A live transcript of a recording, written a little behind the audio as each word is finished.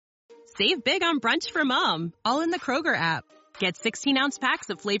Save big on brunch for mom, all in the Kroger app. Get 16-ounce packs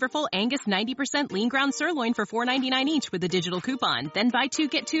of flavorful Angus 90% lean ground sirloin for $4.99 each with a digital coupon. Then buy 2,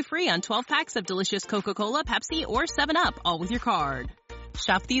 get 2 free on 12 packs of delicious Coca-Cola, Pepsi, or 7-Up, all with your card.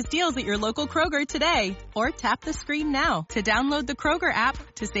 Shop these deals at your local Kroger today, or tap the screen now to download the Kroger app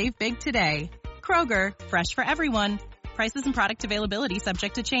to save big today. Kroger, fresh for everyone. Prices and product availability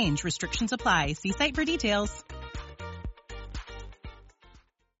subject to change. Restrictions apply. See site for details.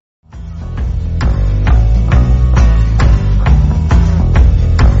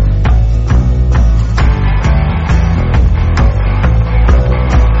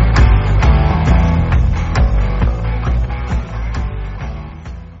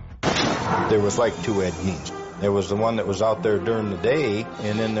 There was like two Ed Geins. There was the one that was out there during the day,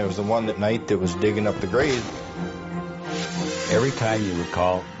 and then there was the one at night that was digging up the grave. Every time you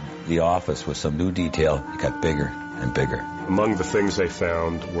recall the office with some new detail, it got bigger and bigger. Among the things they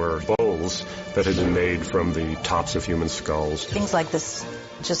found were bowls that had been made from the tops of human skulls. Things like this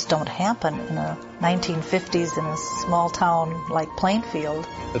just don't happen in the 1950s in a small town like Plainfield.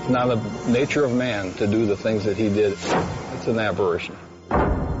 It's not the nature of man to do the things that he did. It's an aberration.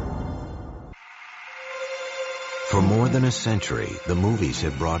 For more than a century, the movies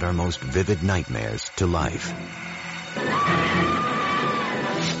have brought our most vivid nightmares to life.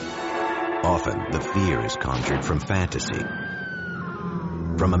 Often, the fear is conjured from fantasy,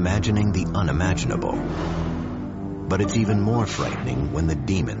 from imagining the unimaginable. But it's even more frightening when the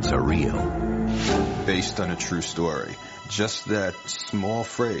demons are real. Based on a true story. Just that small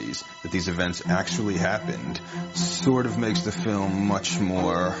phrase that these events actually happened sort of makes the film much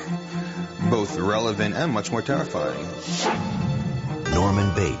more both relevant and much more terrifying.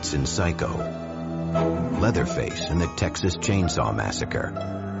 Norman Bates in Psycho, Leatherface in the Texas Chainsaw Massacre,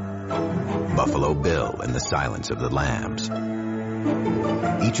 Buffalo Bill in The Silence of the Lambs.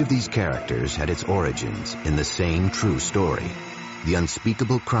 Each of these characters had its origins in the same true story, the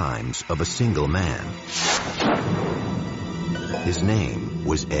unspeakable crimes of a single man. His name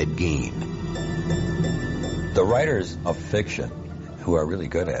was Ed Gein. The writers of fiction, who are really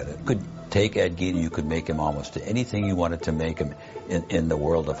good at it, could take Ed Gein and you could make him almost anything you wanted to make him in the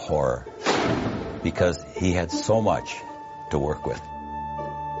world of horror, because he had so much to work with.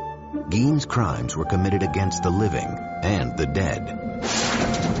 Gein's crimes were committed against the living and the dead.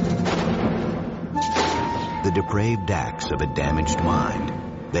 The depraved acts of a damaged mind,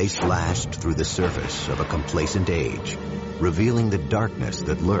 they slashed through the surface of a complacent age, revealing the darkness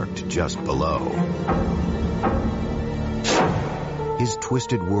that lurked just below. His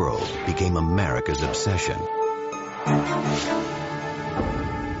twisted world became America's obsession.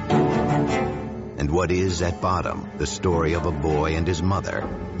 And what is at bottom, the story of a boy and his mother,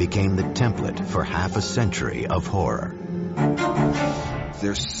 became the template for half a century of horror.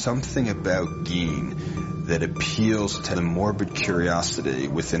 There's something about Gein that appeals to the morbid curiosity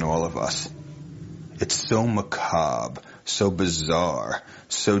within all of us. It's so macabre, so bizarre,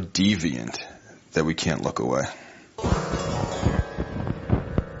 so deviant that we can't look away.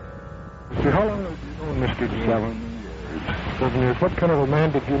 See, how long have you known Mr. 7 years? 7 years. What kind of a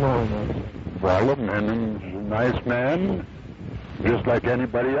man did you know him as? Well, a nice man, just like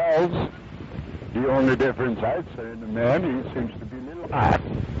anybody else. The only difference I'd say in the man, he seems to be a little hot.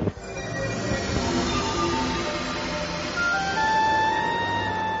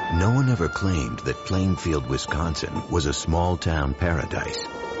 No one ever claimed that Plainfield, Wisconsin was a small-town paradise.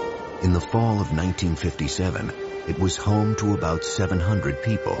 In the fall of 1957, it was home to about 700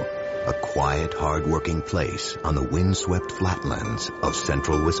 people, a quiet, hard-working place on the windswept flatlands of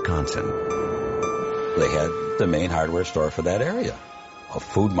central Wisconsin. They had the main hardware store for that area, a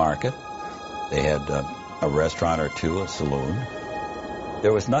food market. They had a restaurant or two, a saloon.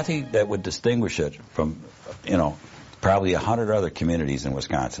 There was nothing that would distinguish it from, probably 100 other communities in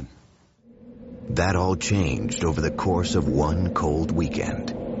Wisconsin. That all changed over the course of one cold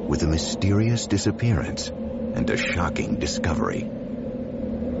weekend, with a mysterious disappearance and a shocking discovery.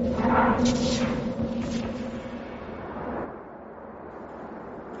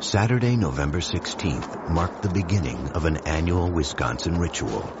 Saturday, November 16th, marked the beginning of an annual Wisconsin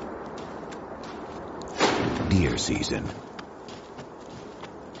ritual. Deer season.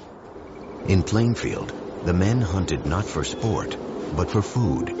 In Plainfield, the men hunted not for sport, but for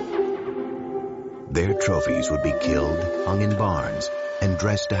food. Their trophies would be killed, hung in barns, and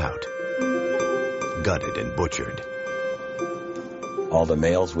dressed out, gutted and butchered. All the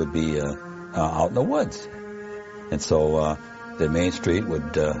males would be out in the woods. And so the main street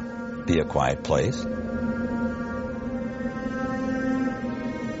would be a quiet place.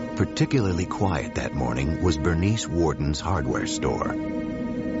 Particularly quiet that morning was Bernice Warden's hardware store.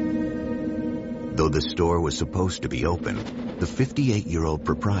 Though the store was supposed to be open, the 58-year-old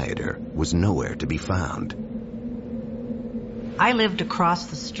proprietor was nowhere to be found. I lived across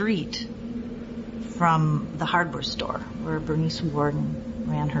the street from the hardware store where Bernice Warden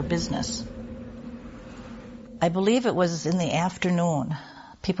ran her business. I believe it was in the afternoon.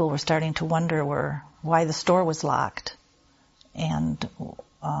 People were starting to wonder why the store was locked and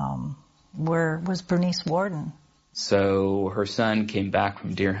where was Bernice Warden. So her son came back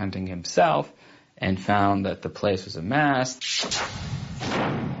from deer hunting himself and found that the place was a mess.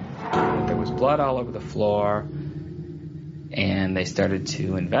 There was blood all over the floor, and they started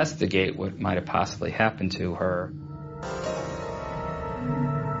to investigate what might have possibly happened to her.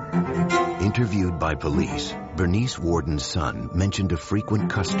 Interviewed by police, Bernice Warden's son mentioned a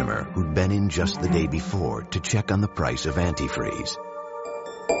frequent customer who'd been in just the day before to check on the price of antifreeze.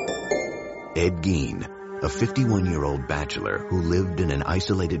 Ed Gein, a 51-year-old bachelor who lived in an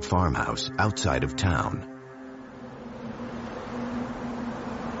isolated farmhouse outside of town.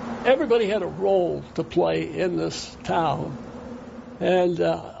 Everybody had a role to play in this town. And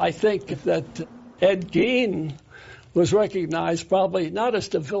I think that Ed Gein was recognized probably not as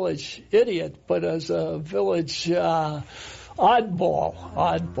the village idiot, but as a village oddball,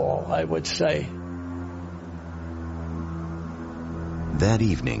 I would say. That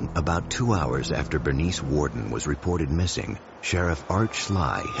evening, about 2 hours after Bernice Warden was reported missing, Sheriff Art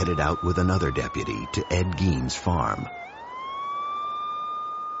Schley headed out with another deputy to Ed Gein's farm.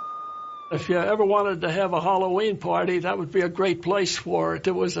 If you ever wanted to have a Halloween party, that would be a great place for it.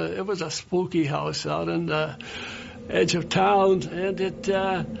 It was a spooky house out in the edge of town, and it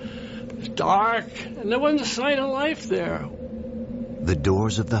was dark, and there wasn't a sign of life there. The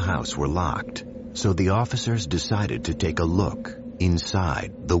doors of the house were locked, so the officers decided to take a look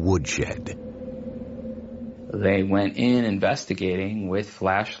inside the woodshed. They went in investigating with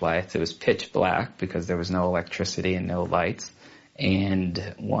flashlights. It was pitch black because there was no electricity and no lights.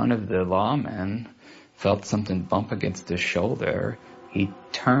 And one of the lawmen felt something bump against his shoulder. He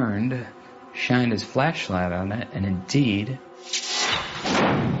turned, shined his flashlight on it, and indeed,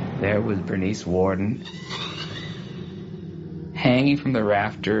 there was Bernice Warden hanging from the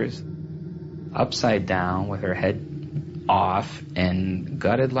rafters, upside down with her head off and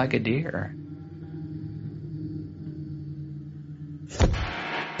gutted like a deer.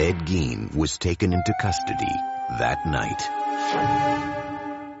 Ed Gein was taken into custody that night.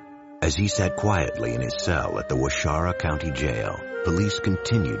 As he sat quietly in his cell at the Waushara County Jail, police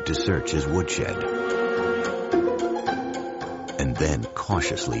continued to search his woodshed and then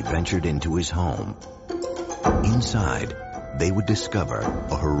cautiously ventured into his home. Inside, they would discover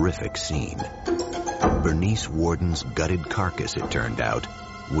a horrific scene. Bernice Warden's gutted carcass, it turned out,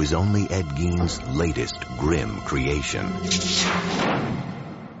 was only Ed Gein's latest grim creation.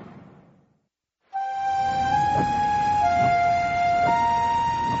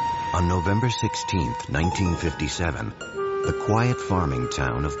 On November 16, 1957, the quiet farming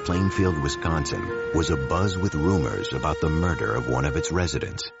town of Plainfield, Wisconsin, was abuzz with rumors about the murder of one of its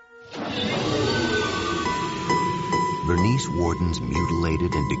residents. Bernice Warden's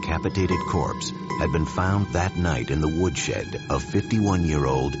mutilated and decapitated corpse had been found that night in the woodshed of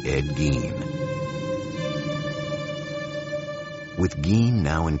 51-year-old Ed Gein. With Gein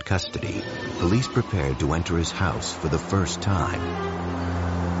now in custody, police prepared to enter his house for the first time.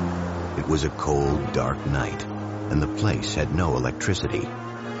 It was a cold, dark night, and the place had no electricity.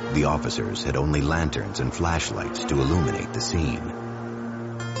 The officers had only lanterns and flashlights to illuminate the scene.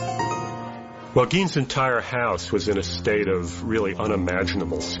 Well, Gein's entire house was in a state of really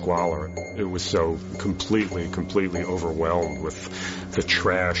unimaginable squalor. It was so completely overwhelmed with the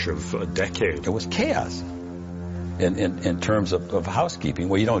trash of a decade. It was chaos in terms of housekeeping.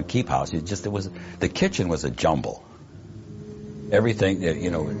 Well, you don't keep house. The kitchen was a jumble. Everything,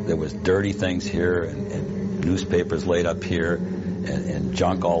 there was dirty things here and newspapers laid up here and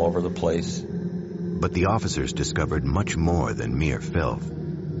junk all over the place. But the officers discovered much more than mere filth.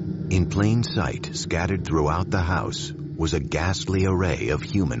 In plain sight, scattered throughout the house, was a ghastly array of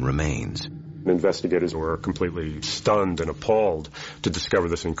human remains. Investigators were completely stunned and appalled to discover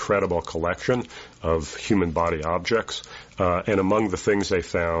this incredible collection of human body objects. And among the things they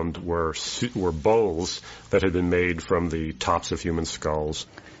found were bowls that had been made from the tops of human skulls.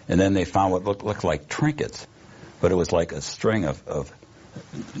 And then they found what looked like trinkets, but it was like a string of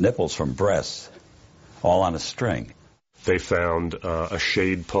nipples from breasts, all on a string. They found a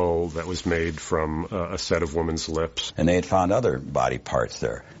shade pole that was made from a set of women's lips. And they had found other body parts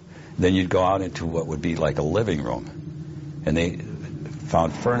there. Then you'd go out into what would be like a living room, and they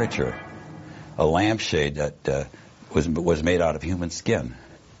found furniture, a lampshade that was made out of human skin,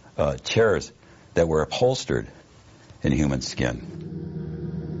 chairs that were upholstered in human skin.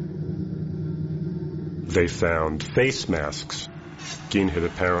 They found face masks. Gein had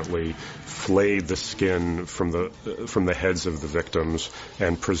apparently flayed the skin from the heads of the victims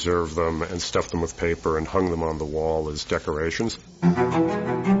and preserved them and stuffed them with paper and hung them on the wall as decorations.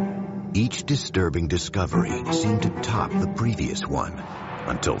 Each disturbing discovery seemed to top the previous one,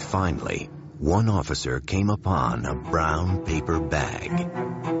 until finally, one officer came upon a brown paper bag.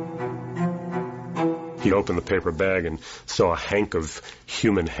 He opened the paper bag and saw a hank of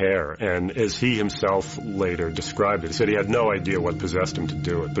human hair, and as he himself later described it, he said he had no idea what possessed him to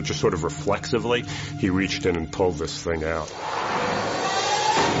do it, but just sort of reflexively, he reached in and pulled this thing out.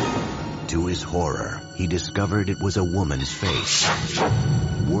 To his horror, he discovered it was a woman's face.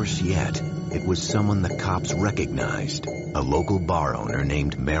 Worse yet, it was someone the cops recognized, a local bar owner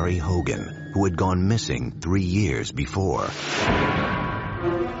named Mary Hogan, who had gone missing 3 years before.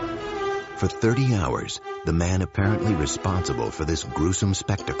 For 30 hours, the man apparently responsible for this gruesome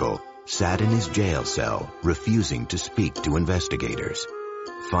spectacle sat in his jail cell, refusing to speak to investigators.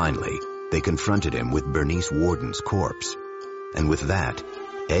 Finally, they confronted him with Bernice Worden's corpse. And with that,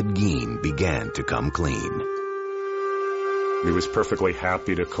 Ed Gein began to come clean. He was perfectly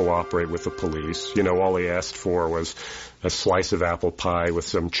happy to cooperate with the police. You know, all he asked for was a slice of apple pie with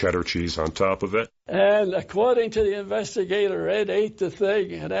some cheddar cheese on top of it. And according to the investigator, Ed ate the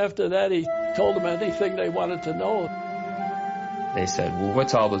thing, and after that he told them anything they wanted to know. They said, well,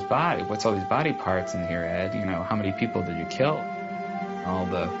 what's all these body parts in here, Ed? You know, how many people did you kill? All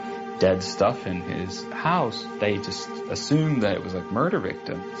the dead stuff in his house, they just assumed that it was like murder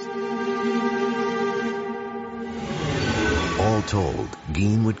victims. All told,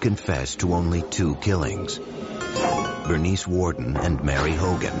 Gein would confess to only 2 killings: Bernice Worden and Mary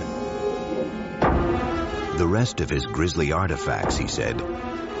Hogan. The rest of his grisly artifacts, he said,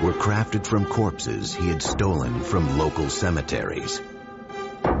 were crafted from corpses he had stolen from local cemeteries.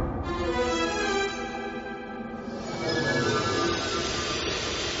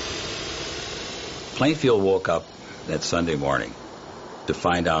 Plainfield woke up that Sunday morning to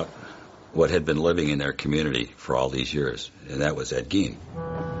find out what had been living in their community for all these years, and that was Ed Gein.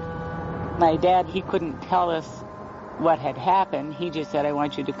 My dad, he couldn't tell us what had happened. He just said, I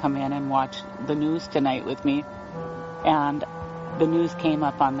want you to come in and watch the news tonight with me. And the news came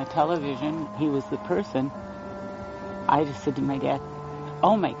up on the television. He was the person. I just said to my dad,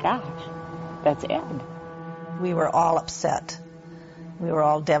 oh my gosh, that's Ed. We were all upset. We were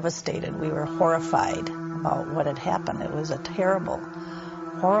all devastated. We were horrified about what had happened. It was a terrible,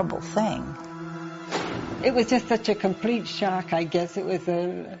 horrible thing. It was just such a complete shock, I guess. It was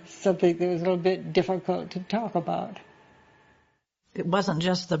something that was a little bit difficult to talk about. It wasn't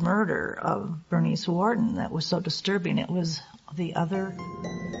just the murder of Bernice Worden that was so disturbing. It was the other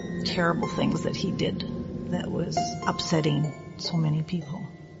terrible things that he did that was upsetting so many people.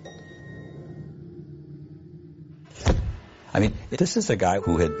 I mean, this is a guy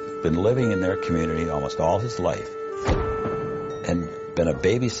who had been living in their community almost all his life and been a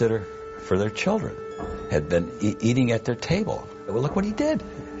babysitter for their children, had been eating at their table. Well, look what he did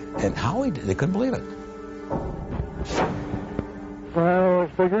and how he did. They couldn't believe it. Well, I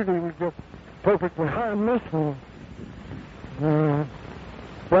figured he was just perfectly harmless and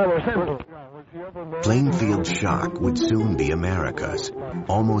rather simple. Plainfield's shock would soon be America's.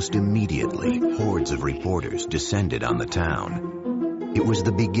 Almost immediately, hordes of reporters descended on the town. It was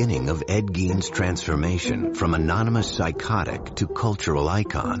the beginning of Ed Gein's transformation from anonymous psychotic to cultural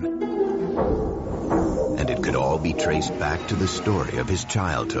icon. And it could all be traced back to the story of his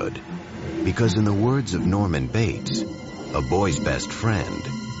childhood. Because in the words of Norman Bates, a boy's best friend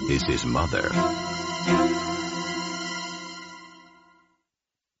is his mother.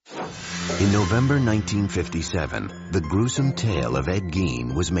 In November 1957, the gruesome tale of Ed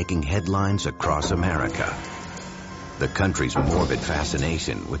Gein was making headlines across America. The country's morbid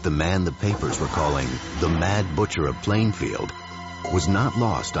fascination with the man the papers were calling the Mad Butcher of Plainfield was not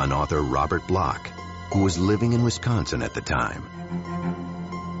lost on author Robert Bloch, who was living in Wisconsin at the time.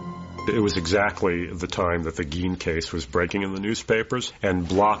 It was exactly the time that the Gein case was breaking in the newspapers, and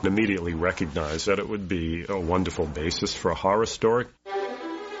Bloch immediately recognized that it would be a wonderful basis for a horror story.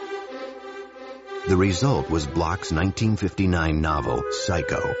 The result was Bloch's 1959 novel,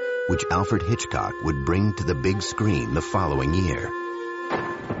 Psycho, which Alfred Hitchcock would bring to the big screen the following year.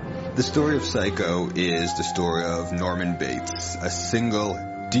 The story of Psycho is the story of Norman Bates, a single,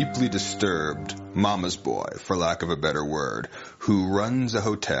 deeply disturbed mama's boy, for lack of a better word, who runs a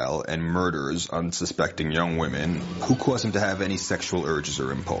hotel and murders unsuspecting young women who cause him to have any sexual urges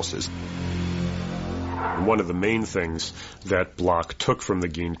or impulses. And one of the main things that Block took from the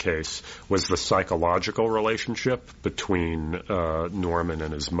Gein case was the psychological relationship between Norman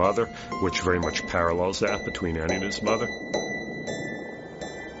and his mother, which very much parallels that between Annie and his mother.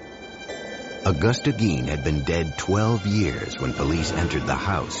 Augusta Gein had been dead 12 years when police entered the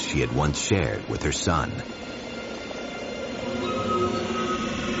house she had once shared with her son.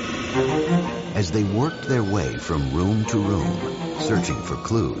 As they worked their way from room to room, searching for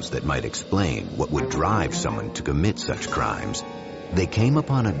clues that might explain what would drive someone to commit such crimes, they came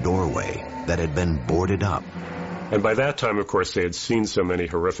upon a doorway that had been boarded up. And by that time, of course, they had seen so many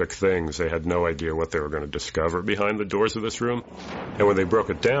horrific things, they had no idea what they were going to discover behind the doors of this room. And when they broke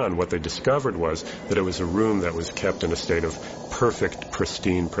it down, what they discovered was that it was a room that was kept in a state of perfect,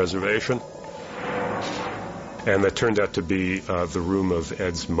 pristine preservation. And that turned out to be the room of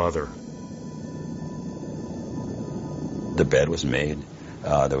Ed's mother. The bed was made.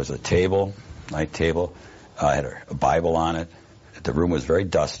 There was a table, night table. Had a Bible on it. The room was very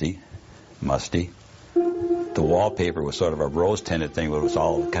dusty, musty. The wallpaper was sort of a rose-tinted thing, but it was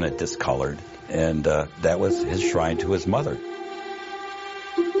all kind of discolored. And that was his shrine to his mother.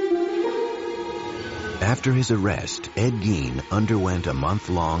 After his arrest, Ed Gein underwent a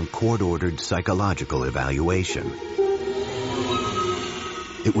month-long court-ordered psychological evaluation.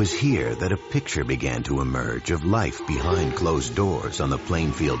 It was here that a picture began to emerge of life behind closed doors on the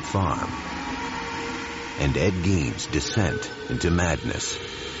Plainfield farm, and Ed Gein's descent into madness.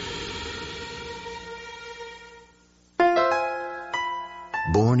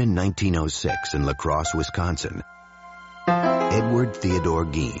 Born in 1906 in La Crosse, Wisconsin, Edward Theodore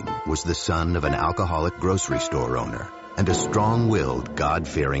Gein was the son of an alcoholic grocery store owner and a strong-willed,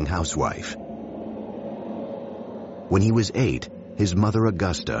 God-fearing housewife. When he was 8, his mother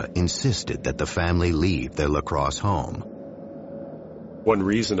Augusta insisted that the family leave their La Crosse home. One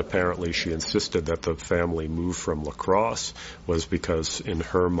reason, apparently, she insisted that the family move from La Crosse was because, in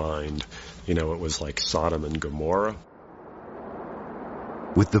her mind, it was like Sodom and Gomorrah.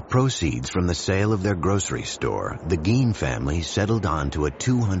 With the proceeds from the sale of their grocery store, the Gein family settled onto a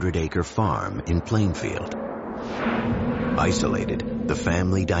 200-acre farm in Plainfield. Isolated, the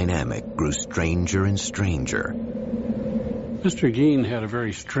family dynamic grew stranger and stranger. Mr. Gein had a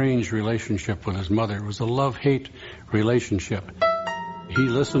very strange relationship with his mother. It was a love-hate relationship. He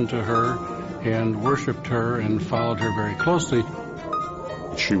listened to her and worshipped her and followed her very closely.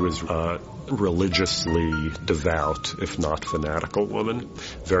 She was religiously devout, if not fanatical woman.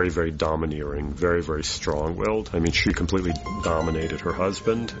 Very, very domineering, very, very strong-willed. I mean, she completely dominated her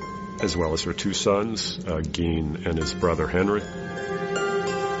husband, as well as her 2 sons, Gein and his brother Henry.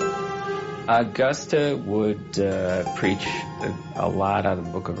 Augusta would preach a lot out of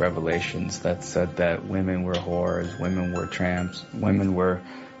the book of Revelations that said that women were whores, women were tramps, women were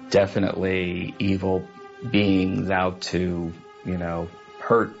definitely evil beings out to,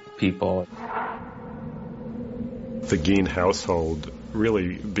 hurt people. The Gein household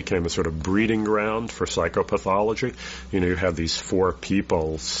really became a sort of breeding ground for psychopathology. You have these 4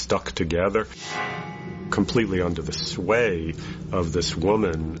 people stuck together, completely under the sway of this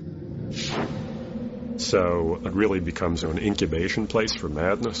woman. So it really becomes an incubation place for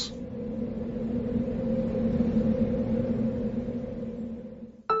madness.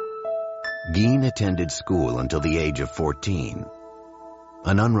 Gein attended school until the age of 14.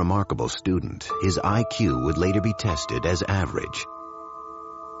 An unremarkable student, his IQ would later be tested as average.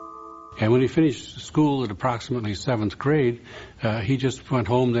 And when he finished school at approximately 7th grade, he just went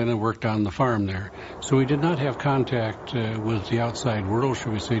home then and worked on the farm there. So he did not have contact with the outside world,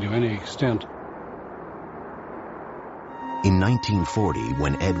 shall we say, to any extent. In 1940,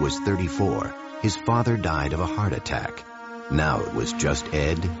 when Ed was 34, his father died of a heart attack. Now it was just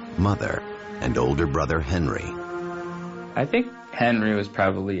Ed, mother, and older brother Henry. I think Henry was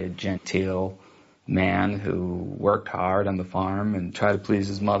probably a genteel man who worked hard on the farm and tried to please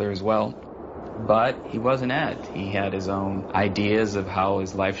his mother as well. But he wasn't Ed. He had his own ideas of how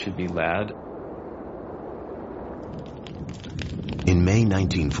his life should be led. In May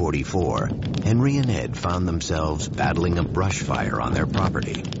 1944, Henry and Ed found themselves battling a brush fire on their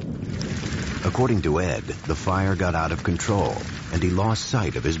property. According to Ed, the fire got out of control and he lost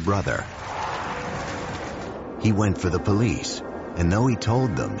sight of his brother. He went for the police, and though he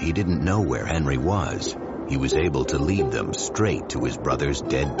told them he didn't know where Henry was, he was able to lead them straight to his brother's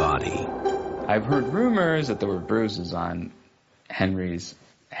dead body. I've heard rumors that there were bruises on Henry's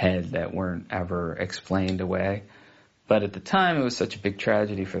head that weren't ever explained away. But at the time, it was such a big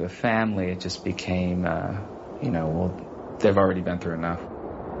tragedy for the family, it just became, they've already been through enough.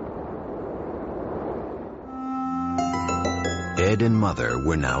 Ed and Mother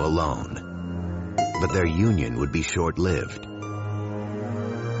were now alone. but their union would be short-lived.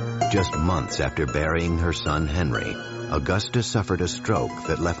 Just months after burying her son Henry, Augusta suffered a stroke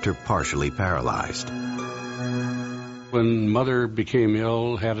that left her partially paralyzed. When Mother became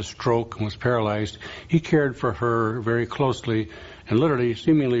ill, had a stroke, and was paralyzed, he cared for her very closely and literally,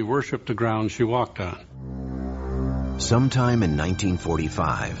 seemingly worshipped the ground she walked on. Sometime in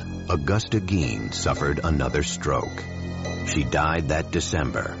 1945, Augusta Gein suffered another stroke. She died that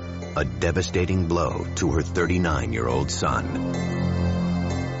December, a devastating blow to her 39-year-old son.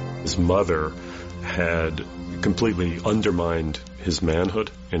 His mother had completely undermined his manhood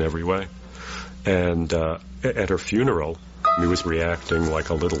in every way. And at her funeral, he was reacting like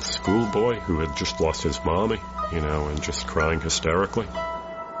a little schoolboy who had just lost his mommy, and just crying hysterically.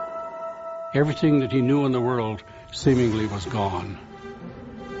 Everything that he knew in the world seemingly was gone.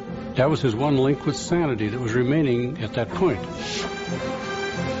 That was his one link with sanity that was remaining at that point.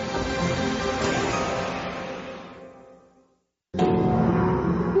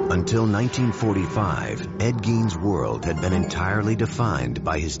 Until 1945, Ed Gein's world had been entirely defined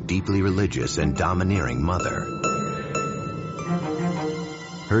by his deeply religious and domineering mother.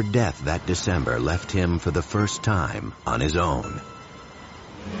 Her death that December left him for the first time on his own.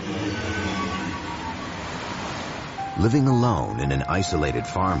 Living alone in an isolated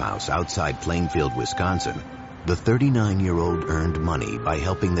farmhouse outside Plainfield, Wisconsin, the 39-year-old earned money by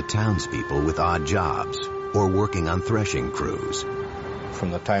helping the townspeople with odd jobs or working on threshing crews.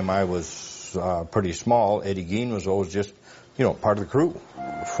 From the time I was pretty small, Eddie Gein was always just, part of the crew.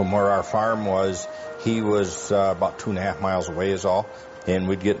 From where our farm was, he was about 2.5 miles away is all. And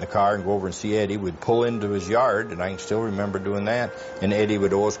we'd get in the car and go over and see Eddie. We'd pull into his yard, and I can still remember doing that. And Eddie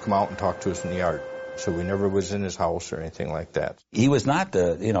would always come out and talk to us in the yard. So we never was in his house or anything like that. He was not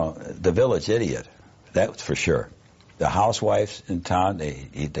the village idiot. That's for sure. The housewives in town,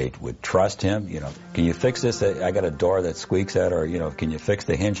 they would trust him. Can you fix this? I got a door that squeaks at, or, can you fix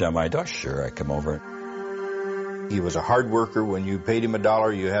the hinge on my door? Sure, I come over. He was a hard worker. When you paid him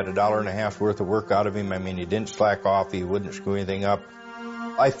 $1, you had $1.50 worth of work out of him. I mean, he didn't slack off. He wouldn't screw anything up.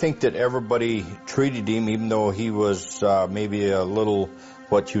 I think that everybody treated him, even though he was maybe a little,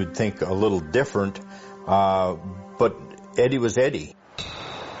 what you'd think, a little different. But Eddie was Eddie.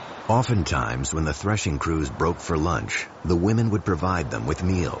 Oftentimes, when the threshing crews broke for lunch, the women would provide them with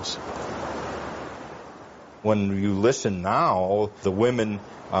meals. When you listen now, the women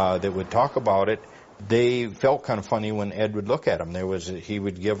that would talk about it, they felt kind of funny when Ed would look at them. He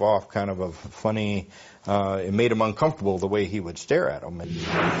would give off kind of a funny, it made him uncomfortable the way he would stare at them.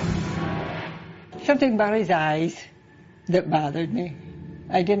 Something about his eyes that bothered me.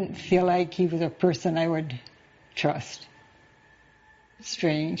 I didn't feel like he was a person I would trust.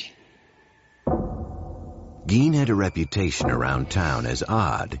 Strange. Gein had a reputation around town as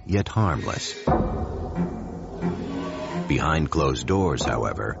odd, yet harmless. Behind closed doors,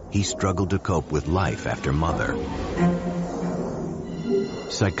 however, he struggled to cope with life after Mother.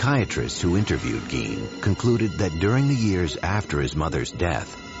 Psychiatrists who interviewed Gein concluded that during the years after his mother's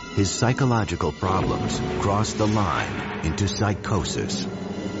death, his psychological problems crossed the line into psychosis.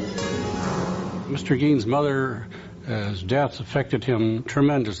 Mr. Gein's mother's death affected him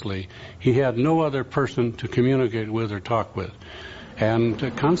tremendously. He had no other person to communicate with or talk with.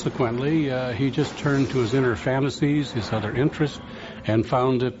 And consequently, he just turned to his inner fantasies, his other interests, and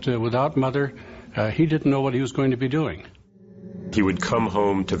found that without Mother, he didn't know what he was going to be doing. He would come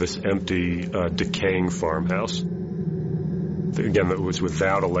home to this empty, decaying farmhouse. Again, that was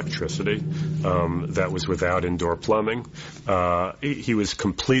without electricity, that was without indoor plumbing. He was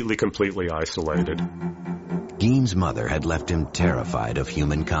completely isolated. Gein's mother had left him terrified of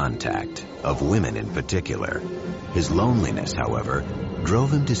human contact, of women in particular. His loneliness, however,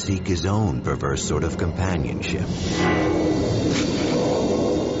 drove him to seek his own perverse sort of companionship.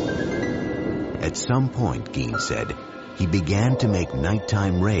 At some point, Gein said, he began to make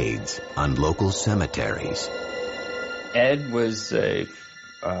nighttime raids on local cemeteries. Ed was a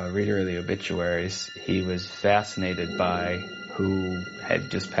reader of the obituaries. He was fascinated by who had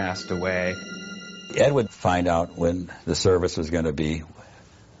just passed away. Ed would find out when the service was going to be,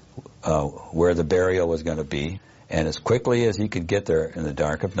 where the burial was going to be, and as quickly as he could get there in the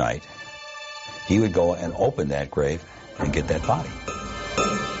dark of night, he would go and open that grave and get that body.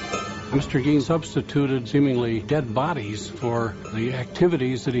 Mr. Gein substituted seemingly dead bodies for the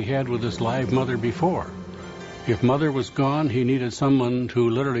activities that he had with his live mother before. If Mother was gone, he needed someone who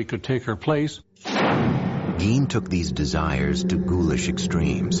literally could take her place. Gein took these desires to ghoulish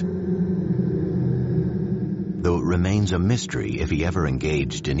extremes. Though it remains a mystery if he ever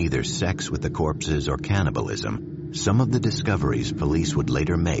engaged in either sex with the corpses or cannibalism, Some of the discoveries police would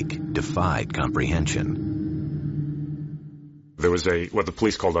later make defied comprehension. There was what the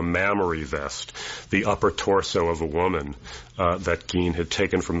police called a mammary vest, the upper torso of a woman that Gein had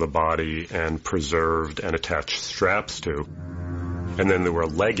taken from the body and preserved and attached straps to. And then there were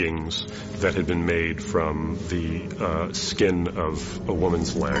leggings that had been made from the skin of a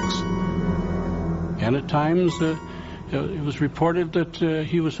woman's legs. And at times, it was reported that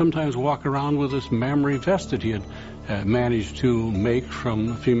he would sometimes walk around with this mammary vest that he had managed to make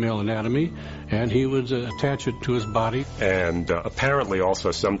from female anatomy, and he would attach it to his body. And apparently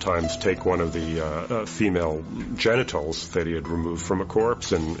also sometimes take one of the female genitals that he had removed from a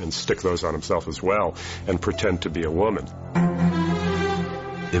corpse and stick those on himself as well and pretend to be a woman.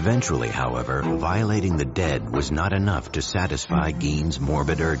 Eventually, however, violating the dead was not enough to satisfy Gein's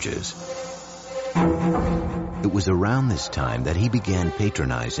morbid urges. It was around this time that he began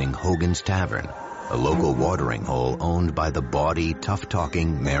patronizing Hogan's Tavern, a local watering hole owned by the bawdy,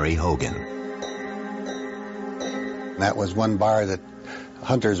 tough-talking Mary Hogan. That was one bar that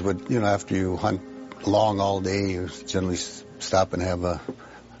hunters would, after you hunt long all day, you generally stop and have a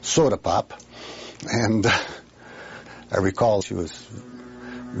soda pop. And I recall she was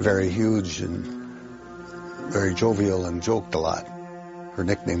very huge and very jovial and joked a lot. Her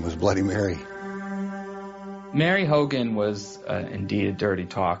nickname was Bloody Mary. Mary Hogan was indeed a dirty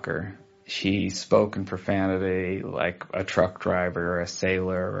talker. She spoke in profanity like a truck driver or a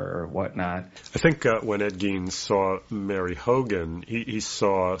sailor or whatnot. I think when Ed Gein saw Mary Hogan, he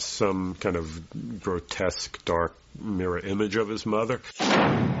saw some kind of grotesque, dark mirror image of his mother.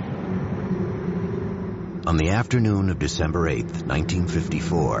 On the afternoon of December 8th,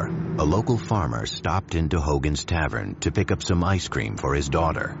 1954, a local farmer stopped into Hogan's Tavern to pick up some ice cream for his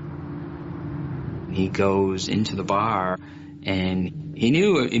daughter. He goes into the bar, and he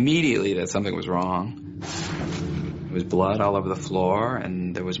knew immediately that something was wrong. There was blood all over the floor,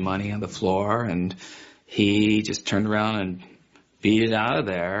 and there was money on the floor, and he just turned around and beat it out of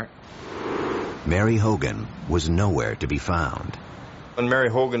there. Mary Hogan was nowhere to be found. When Mary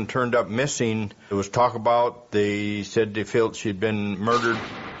Hogan turned up missing, there was talk about, they said they felt she'd been murdered,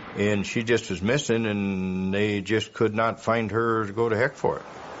 and she just was missing, and they just could not find her to go to heck for it.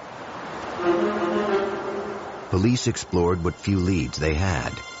 Police explored what few leads they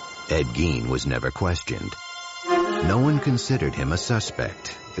had. Ed Gein was never questioned. No one considered him a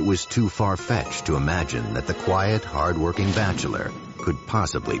suspect. It was too far-fetched to imagine that the quiet, hard-working bachelor could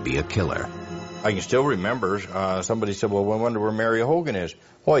possibly be a killer. I can still remember, somebody said, well, I wonder where Mary Hogan is.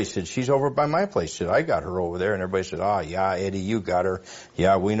 Well, he said, she's over by my place. He said, I got her over there. And everybody said, yeah, Eddie, you got her.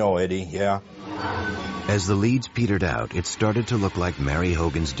 Yeah, we know Eddie, yeah. As the leads petered out, it started to look like Mary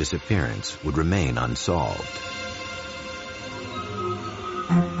Hogan's disappearance would remain unsolved.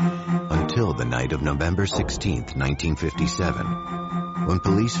 Until the night of November 16th, 1957, when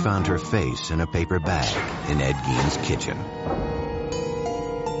police found her face in a paper bag in Ed Gein's kitchen.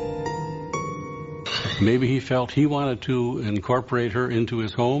 Maybe he felt he wanted to incorporate her into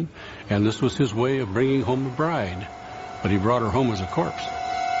his home, and this was his way of bringing home a bride. But he brought her home as a corpse.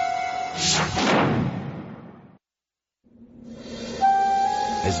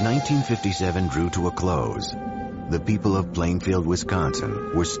 As 1957 drew to a close, the people of Plainfield,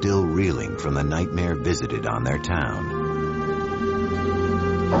 Wisconsin were still reeling from the nightmare visited on their town.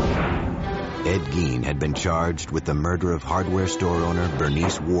 Ed Gein had been charged with the murder of hardware store owner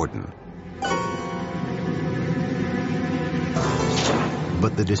Bernice Warden.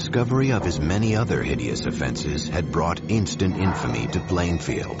 But the discovery of his many other hideous offenses had brought instant infamy to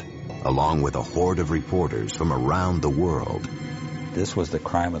Plainfield, along with a horde of reporters from around the world. This was the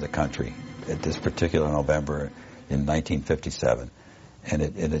crime of the country at this particular November in 1957. And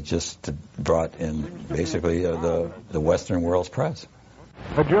it just brought in basically the Western world's press.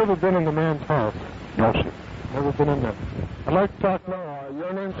 Had you ever been in the man's house? No, sir. Never been in there. I'd like to talk now.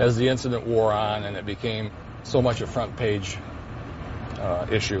 Your name? As the incident wore on and it became so much a front page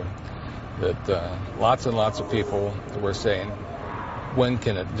issue that lots and lots of people were saying, when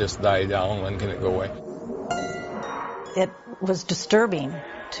can it just die down? When can it go away? It was disturbing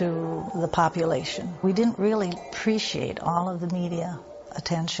to the population. We didn't really appreciate all of the media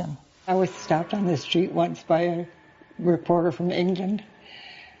attention. I was stopped on the street once by a reporter from England,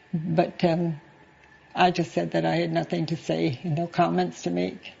 but I just said that I had nothing to say and no comments to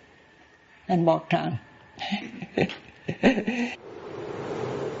make and walked on.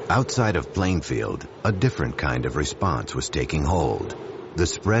 Outside of Plainfield, a different kind of response was taking hold. The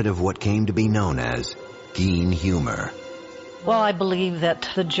spread of what came to be known as Gein humor. Well, I believe that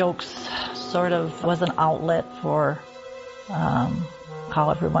the jokes sort of was an outlet for how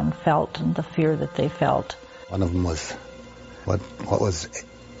everyone felt and the fear that they felt. One of them was, what was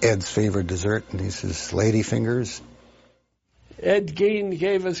Ed's favorite dessert? And he says, lady fingers. Ed Gein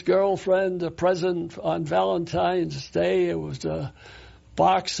gave his girlfriend a present on Valentine's Day. It was a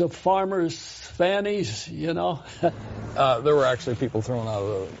box of farmers' fannies, you know. There were actually people thrown out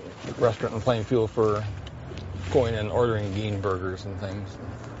of the restaurant in Plainfield for going and ordering Gein burgers and things.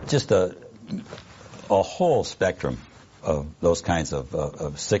 Just a whole spectrum of those kinds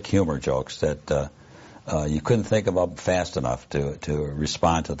of sick humor jokes that you couldn't think about fast enough to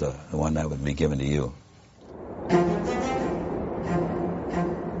respond to the one that would be given to you.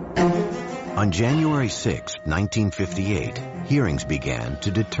 On January 6, 1958, hearings began to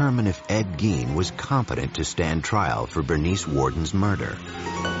determine if Ed Gein was competent to stand trial for Bernice Worden's murder.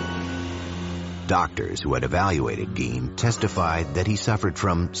 Doctors who had evaluated Gein testified that he suffered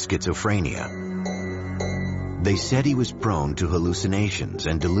from schizophrenia. They said he was prone to hallucinations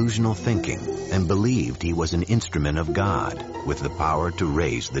and delusional thinking and believed he was an instrument of God with the power to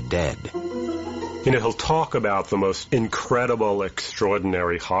raise the dead. You know, he'll talk about the most incredible,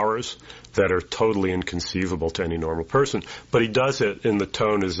 extraordinary horrors that are totally inconceivable to any normal person, but he does it in the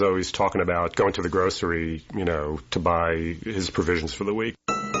tone as though he's talking about going to the grocery, you know, to buy his provisions for the week.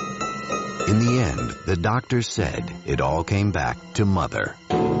 In the end, the doctors said it all came back to Mother.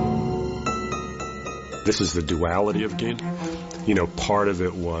 This is the duality of Gein. You know, part of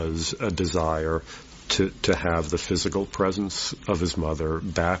it was a desire to have the physical presence of his mother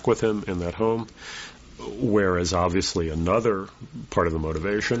back with him in that home, whereas obviously another part of the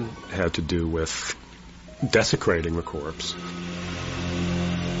motivation had to do with desecrating the corpse.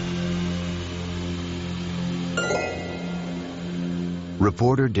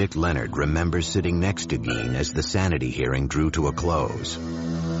 Reporter Dick Leonard remembers sitting next to Gein as the sanity hearing drew to a close.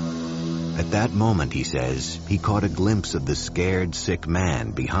 At that moment, he says, he caught a glimpse of the scared, sick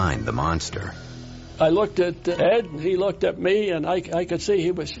man behind the monster. I looked at Ed, and he looked at me, and I could see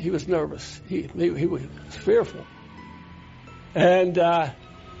he was nervous. He was fearful. And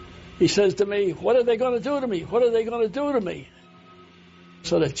he says to me, "What are they going to do to me? What are they going to do to me?"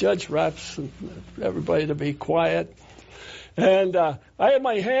 So the judge raps everybody to be quiet. And I had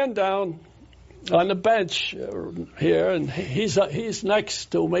my hand down on the bench here, and he's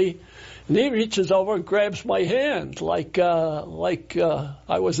next to me. And he reaches over and grabs my hand like I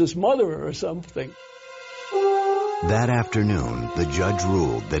was his mother or something. That afternoon, the judge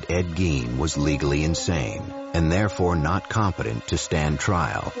ruled that Ed Gein was legally insane and therefore not competent to stand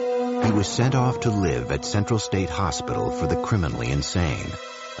trial. He was sent off to live at Central State Hospital for the Criminally Insane,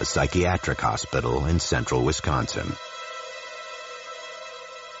 a psychiatric hospital in central Wisconsin.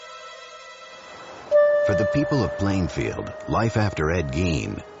 For the people of Plainfield, life after Ed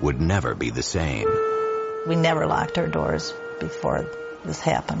Gein would never be the same. We never locked our doors before this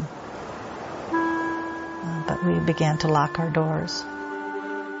happened. But we began to lock our doors.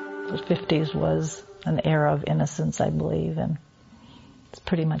 The 50s was an era of innocence, I believe, and it's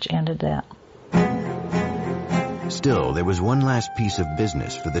pretty much ended that. Still, there was one last piece of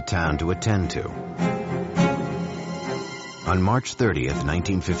business for the town to attend to. On March 30th,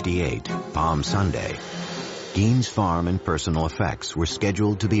 1958, Palm Sunday, Gein's farm and personal effects were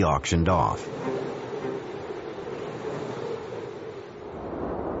scheduled to be auctioned off.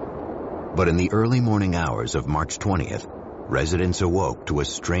 But in the early morning hours of March 20th, residents awoke to a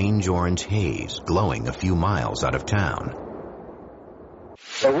strange orange haze glowing a few miles out of town.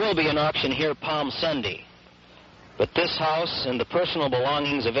 There will be an auction here Palm Sunday, but this house and the personal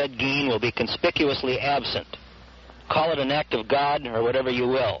belongings of Ed Gein will be conspicuously absent. Call it an act of God or whatever you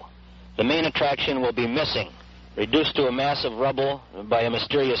will. The main attraction will be missing, reduced to a mass of rubble by a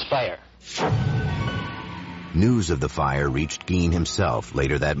mysterious fire. News of the fire reached Gein himself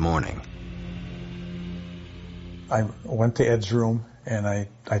later that morning. I went to Ed's room and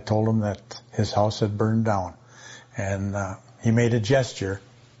I told him that his house had burned down. And he made a gesture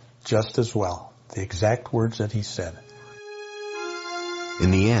just as well, the exact words that he said.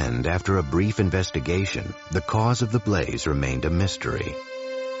 In the end, after a brief investigation, the cause of the blaze remained a mystery.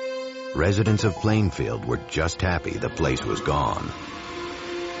 Residents of Plainfield were just happy the place was gone.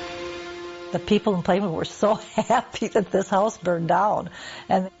 The people in Plainfield were so happy that this house burned down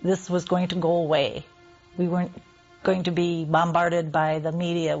and this was going to go away. We weren't going to be bombarded by the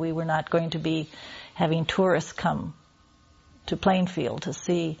media. We were not going to be having tourists come to Plainfield to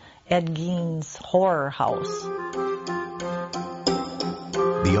see Ed Gein's horror house.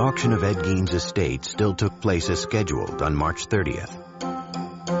 The auction of Ed Gein's estate still took place as scheduled on March 30th.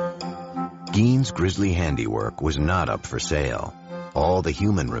 Gein's grisly handiwork was not up for sale. All the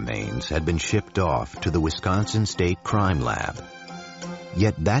human remains had been shipped off to the Wisconsin State Crime Lab.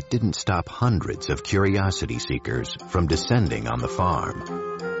 Yet that didn't stop hundreds of curiosity seekers from descending on the farm.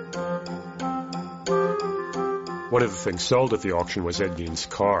 One of the things sold at the auction was Ed Gein's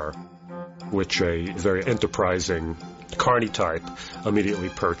car, which a very enterprising carny type immediately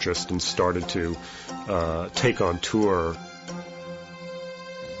purchased and started to take on tour.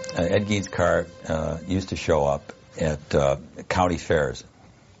 Ed Gein's car used to show up at county fairs,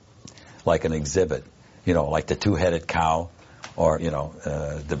 like an exhibit, like the two-headed cow or,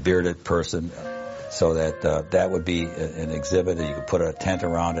 the bearded person, so that that would be an exhibit and you could put a tent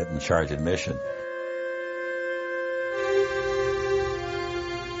around it and charge admission.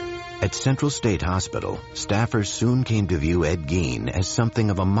 At Central State Hospital, staffers soon came to view Ed Gein as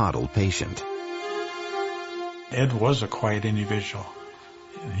something of a model patient. Ed was a quiet individual.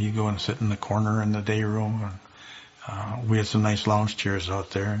 He'd go and sit in the corner in the day room, and we had some nice lounge chairs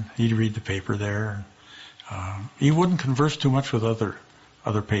out there, and he'd read the paper there. He wouldn't converse too much with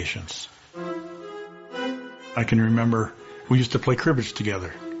other patients. I can remember we used to play cribbage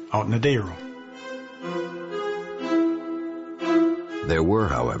together out in the day room. There were,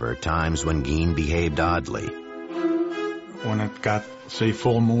 however, times when Gein behaved oddly. When it got, say,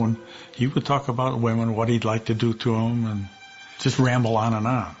 full moon, he would talk about women, what he'd like to do to them, and just ramble on and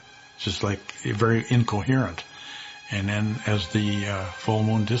on. Just like very incoherent. And then as the full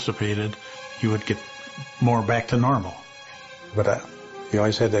moon dissipated, he would get more back to normal. But he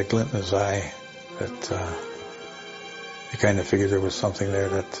always had that glint in his eye that you kind of figured there was something there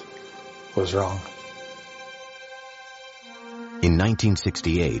that was wrong. In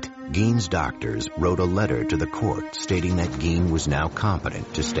 1968, Gein's doctors wrote a letter to the court stating that Gein was now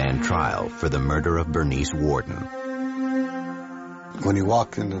competent to stand trial for the murder of Bernice Worden. When he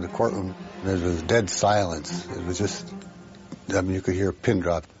walked into the courtroom, there was dead silence. It was just, you could hear a pin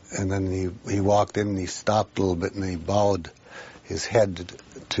drop. And then he walked in and he stopped a little bit and he bowed his head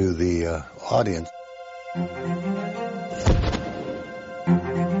to the audience.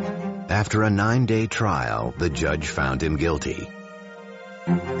 After a 9-day trial, the judge found him guilty.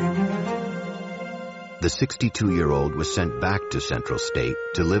 The 62-year-old was sent back to Central State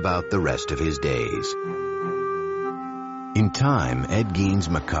to live out the rest of his days. In time, Ed Gein's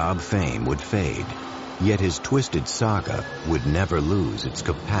macabre fame would fade, yet his twisted saga would never lose its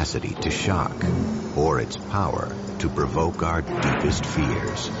capacity to shock or its power to provoke our deepest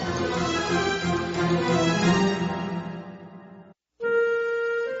fears.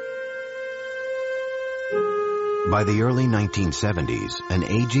 By the early 1970s, an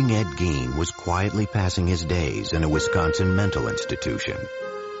aging Ed Gein was quietly passing his days in a Wisconsin mental institution.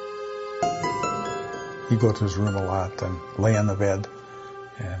 He'd go to his room a lot and lay on the bed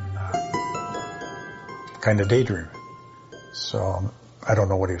and kind of daydream. So I don't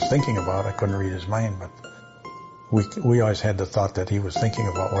know what he was thinking about. I couldn't read his mind, but we always had the thought that he was thinking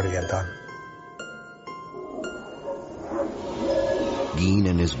about what he had done. Gein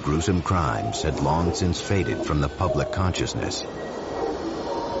and his gruesome crimes had long since faded from the public consciousness.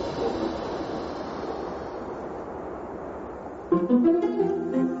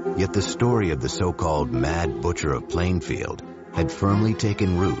 Yet the story of the so-called Mad Butcher of Plainfield had firmly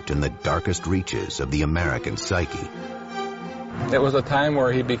taken root in the darkest reaches of the American psyche. It was a time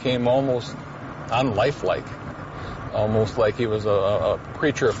where he became almost unlifelike, almost like he was a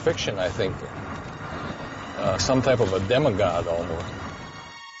creature of fiction, I think. Some type of a demigod almost.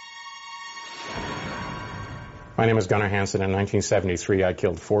 My name is Gunnar Hansen. In 1973, I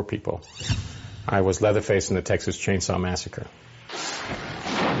killed 4 people. I was Leatherface in the Texas Chainsaw Massacre.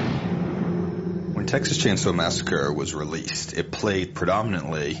 When Texas Chainsaw Massacre was released, it played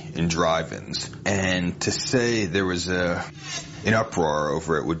predominantly in drive-ins. And to say there was an uproar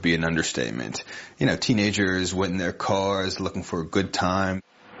over it would be an understatement. You know, teenagers went in their cars looking for a good time.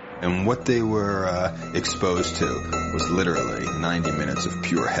 And what they were exposed to was literally 90 minutes of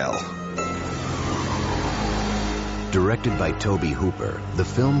pure hell. Directed by Tobe Hooper, the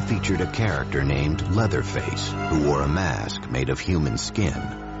film featured a character named Leatherface, who wore a mask made of human skin.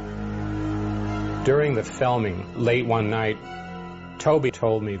 During the filming, late one night, Tobe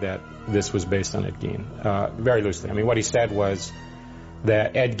told me that this was based on Ed Gein, very loosely. I mean, what he said was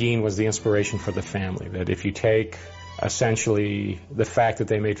that Ed Gein was the inspiration for the family, that if you take essentially the fact that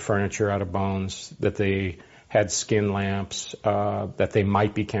they made furniture out of bones, that they had skin lamps, that they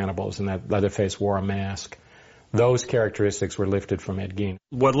might be cannibals, and that Leatherface wore a mask, those characteristics were lifted from Ed Gein.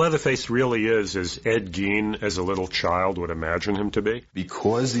 What Leatherface really is Ed Gein as a little child would imagine him to be.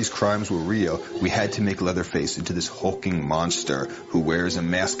 Because these crimes were real, we had to make Leatherface into this hulking monster who wears a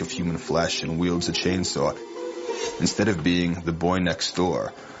mask of human flesh and wields a chainsaw, instead of being the boy next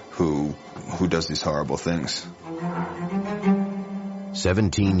door who does these horrible things.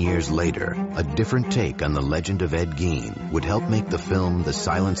 17 years later, a different take on the legend of Ed Gein would help make the film The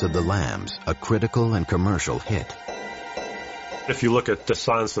Silence of the Lambs a critical and commercial hit. If you look at The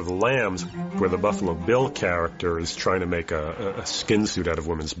Silence of the Lambs, where the Buffalo Bill character is trying to make a skin suit out of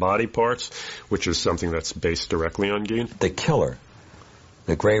women's body parts, which is something that's based directly on Gein. The killer,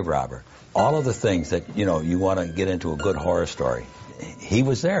 the grave robber, all of the things that, you want to get into a good horror story, he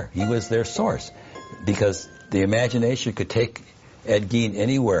was there. He was their source. Because the imagination could take Ed Gein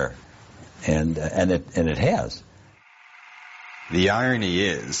anywhere, and it has. The irony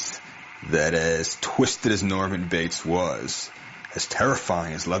is that as twisted as Norman Bates was, as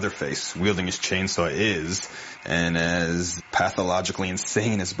terrifying as Leatherface wielding his chainsaw is, and as pathologically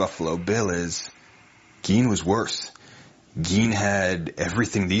insane as Buffalo Bill is, Gein was worse. Gein had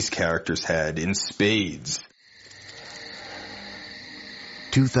everything these characters had in spades.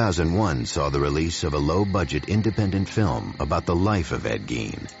 2001 saw the release of a low-budget independent film about the life of Ed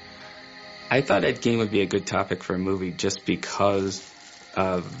Gein. I thought Ed Gein would be a good topic for a movie just because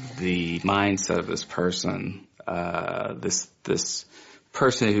of the mindset of this person. This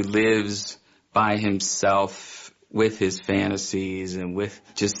person who lives by himself with his fantasies and with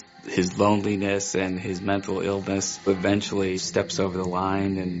just his loneliness and his mental illness, eventually steps over the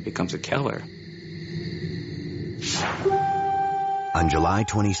line and becomes a killer. On July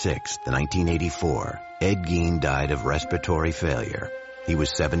 26, 1984, Ed Gein died of respiratory failure. He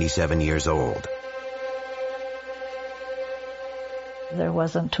was 77 years old. There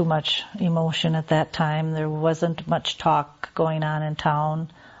wasn't too much emotion at that time. There wasn't much talk going on in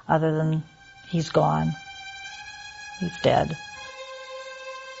town other than he's gone. He's dead.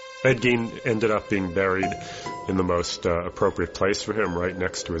 Ed Gein ended up being buried in the most appropriate place for him, right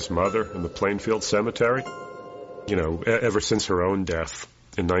next to his mother in the Plainfield Cemetery. Ever since her own death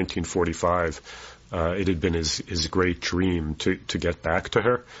in 1945, it had been his great dream to get back to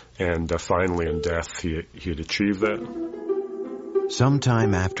her, and finally in death he had achieved that.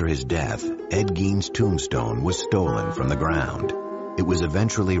 Sometime after his death, Ed Gein's tombstone was stolen from the ground. It was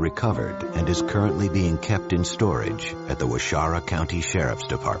eventually recovered and is currently being kept in storage at the Waushara County Sheriff's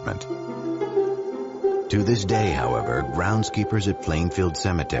Department. To this day, however, groundskeepers at Plainfield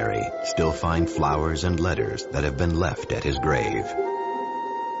Cemetery still find flowers and letters that have been left at his grave.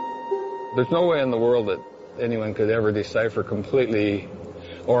 There's no way in the world that anyone could ever decipher completely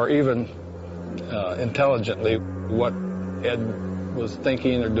or even intelligently what Ed was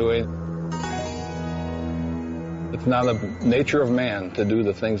thinking or doing. It's not the nature of man to do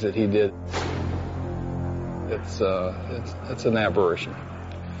the things that he did. It's an aberration.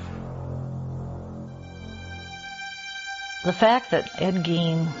 The fact that Ed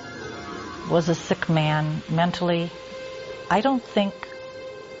Gein was a sick man mentally, I don't think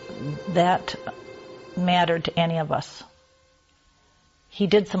that mattered to any of us. He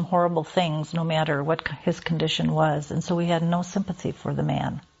did some horrible things no matter what his condition was, and so we had no sympathy for the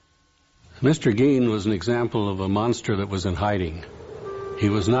man. Mr. Gein was an example of a monster that was in hiding. He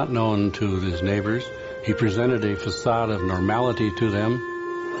was not known to his neighbors. He presented a facade of normality to them,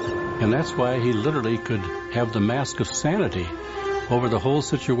 and that's why he literally could have the mask of sanity over the whole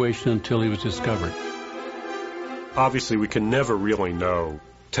situation until he was discovered. Obviously, we can never really know.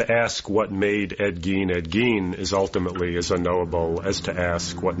 To ask what made Ed Gein is ultimately as unknowable as to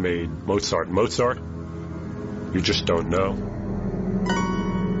ask what made Mozart Mozart. You just don't know.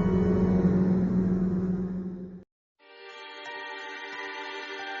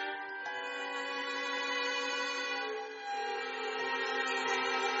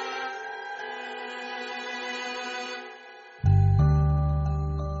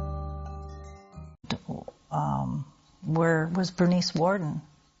 Where was Bernice Warden?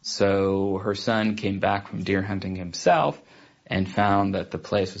 So her son came back from deer hunting himself and found that the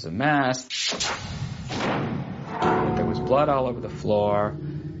place was a mess. There was blood all over the floor,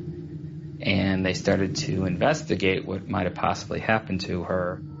 and they started to investigate what might have possibly happened to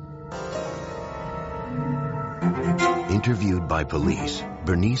her. Interviewed by police,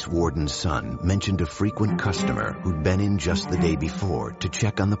 Bernice Warden's son mentioned a frequent customer who'd been in just the day before to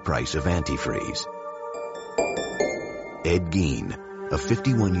check on the price of antifreeze. Ed Gein, a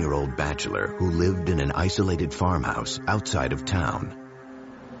 51-year-old bachelor who lived in an isolated farmhouse outside of town.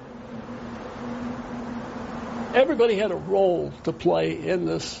 Everybody had a role to play in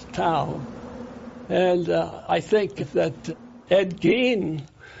this town. And I think that Ed Gein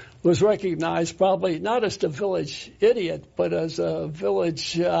was recognized probably not as the village idiot, but as a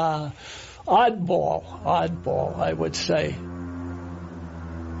village oddball, I would say.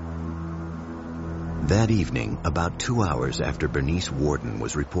 That evening, about 2 hours after Bernice Warden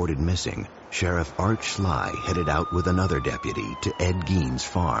was reported missing, Sheriff Art Schley headed out with another deputy to Ed Gein's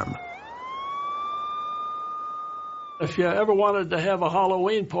farm. If you ever wanted to have a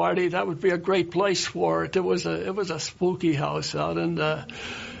Halloween party, that would be a great place for it. It was a spooky house out in the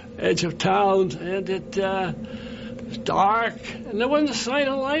edge of town, and it was dark, and there wasn't a sign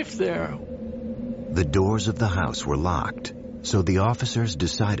of life there. The doors of the house were locked, so the officers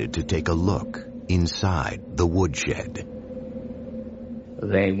decided to take a look inside the woodshed.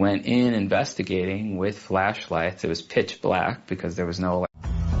 They went in investigating with flashlights. It was pitch black because there was no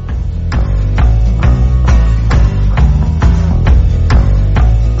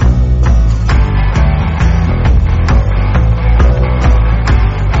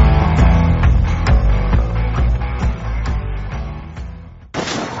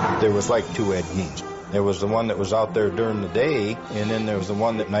There was like two Ed Geins. There was the one that was out there during the day, and then there was the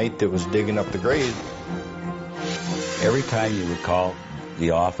one at night that was digging up the grave. Every time you would call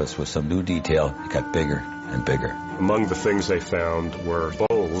the office with some new detail, it got bigger and bigger. Among the things they found were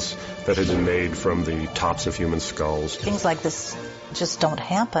bowls that had been made from the tops of human skulls. Things like this just don't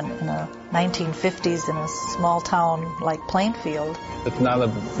happen in the 1950s in a small town like Plainfield. It's not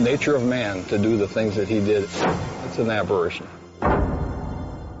the nature of man to do the things that he did. It's an aberration.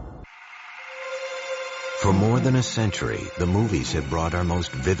 For more than a century, the movies have brought our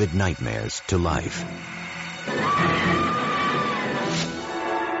most vivid nightmares to life.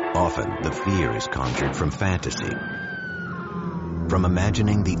 Often, the fear is conjured from fantasy, from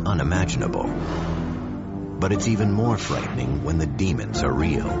imagining the unimaginable. But it's even more frightening when the demons are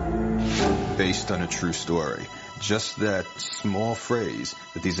real. Based on a true story. Just that small phrase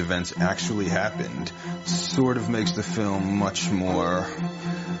that these events actually happened sort of makes the film much more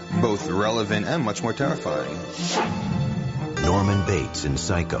both relevant and much more terrifying. Norman Bates in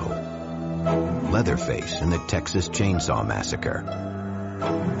Psycho, Leatherface in the Texas Chainsaw Massacre,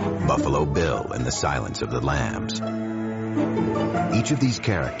 Buffalo Bill in The Silence of the Lambs. Each of these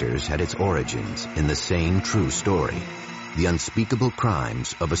characters had its origins in the same true story, the unspeakable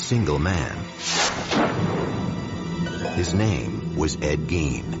crimes of a single man. His name was Ed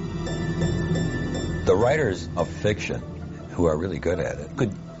Gein. The writers of fiction, who are really good at it,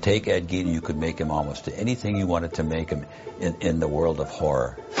 could take Ed Gein and you could make him almost anything you wanted to make him in the world of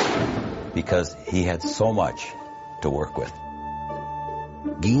horror, because he had so much to work with.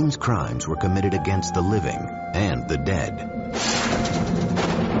 Gein's crimes were committed against the living and the dead.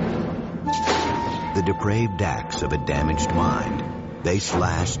 The depraved acts of a damaged mind, they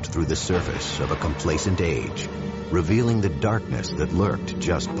slashed through the surface of a complacent age, revealing the darkness that lurked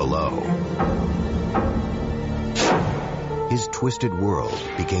just below. His twisted world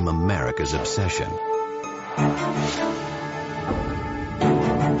became America's obsession.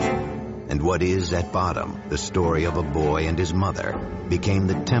 And what is at bottom, the story of a boy and his mother, became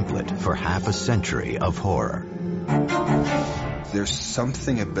the template for half a century of horror. There's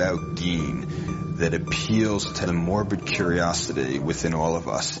something about Gein that appeals to the morbid curiosity within all of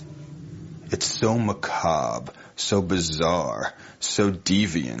us. It's so macabre, so bizarre, so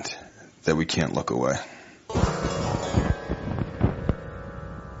deviant that we can't look away.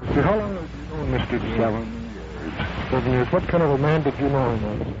 How long have you known Mr. 7 years? 7 years. What kind of a man did you know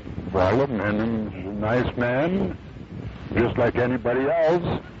him as? Well, a man, he's a nice man, just like anybody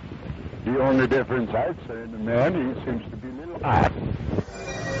else. The only difference I'd say in the man, he seems to be a little odd.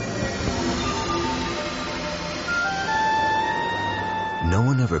 No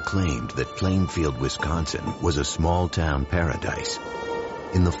one ever claimed that Plainfield, Wisconsin was a small-town paradise.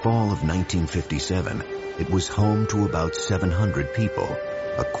 In the fall of 1957, it was home to about 700 people,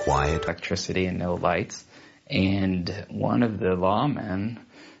 a quiet... electricity and no lights. And one of the lawmen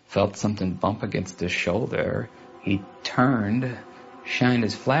felt something bump against his shoulder. He turned, shined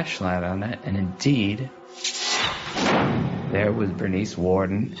his flashlight on it, and indeed, there was Bernice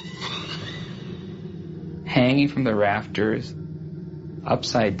Warden, hanging from the rafters,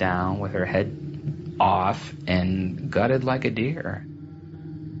 upside down with her head off and gutted like a deer.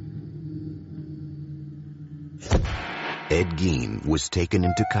 Ed Gein was taken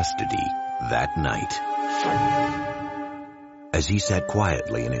into custody that night. As he sat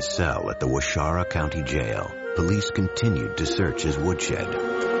quietly in his cell at the Waushara County Jail, police continued to search his woodshed.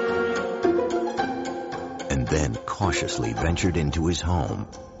 And then cautiously ventured into his home.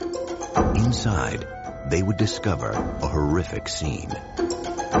 Inside, they would discover a horrific scene.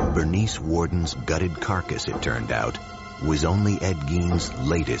 Bernice Warden's gutted carcass, it turned out, was only Ed Gein's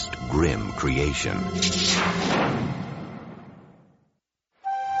latest grim creation.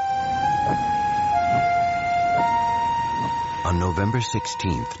 On November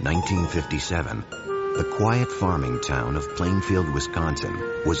 16th, 1957, The quiet farming town of Plainfield, Wisconsin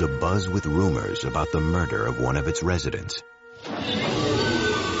was abuzz with rumors about the murder of one of its residents.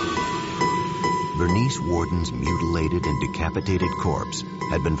 Bernice Warden's mutilated and decapitated corpse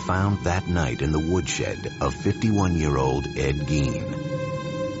had been found that night in the woodshed of 51-year-old Ed Gein.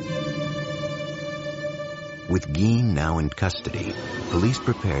 With Gein now in custody, police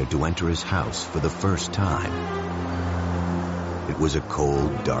prepared to enter his house for the first time. It was a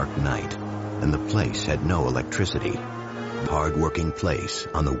cold, dark night, and the place had no electricity. A hard-working place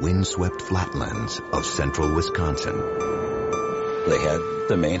on the windswept flatlands of central Wisconsin. They had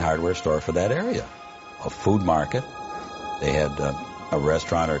the main hardware store for that area, a food market. They had a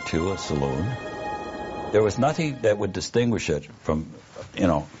restaurant or two, a saloon. There was nothing that would distinguish it from,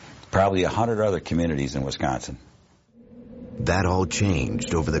 probably 100 other communities in Wisconsin. That all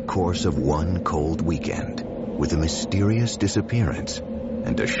changed over the course of one cold weekend, with a mysterious disappearance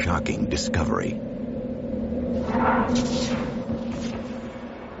and a shocking discovery.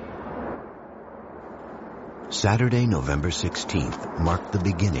 Saturday, November 16th marked the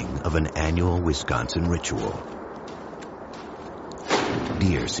beginning of an annual Wisconsin ritual.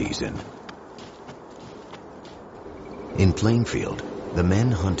 Deer season. In Plainfield, the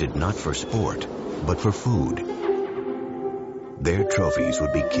men hunted not for sport, but for food. Their trophies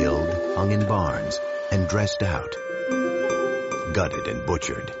would be killed, hung in barns, and dressed out, gutted and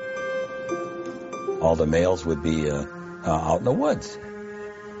butchered. All the males would be out in the woods.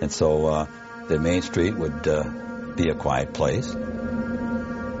 And so the main street would be a quiet place.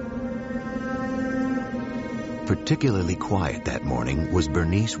 Particularly quiet that morning was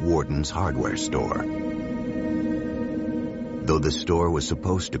Bernice Warden's hardware store. Though the store was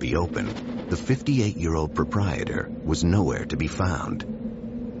supposed to be open, the 58-year-old proprietor was nowhere to be found.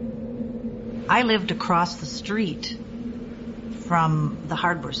 I lived across the street from the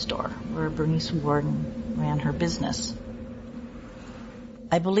hardware store where Bernice Warden ran her business.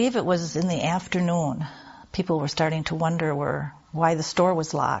 I believe it was in the afternoon. People were starting to wonder why the store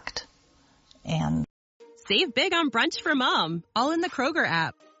was locked. And save big on brunch for mom, all in the Kroger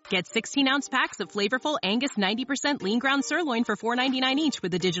app. Get 16-ounce packs of flavorful Angus 90% lean ground sirloin for $4.99 each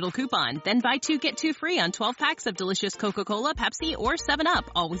with a digital coupon. Then buy 2, get 2 free on 12 packs of delicious Coca-Cola, Pepsi, or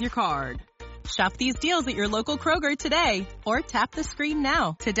 7-Up, all with your card. Shop these deals at your local Kroger today, or tap the screen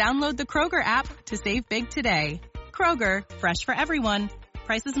now to download the Kroger app to save big today. Kroger, fresh for everyone.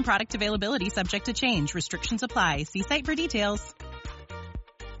 Prices and product availability subject to change. Restrictions apply. See site for details.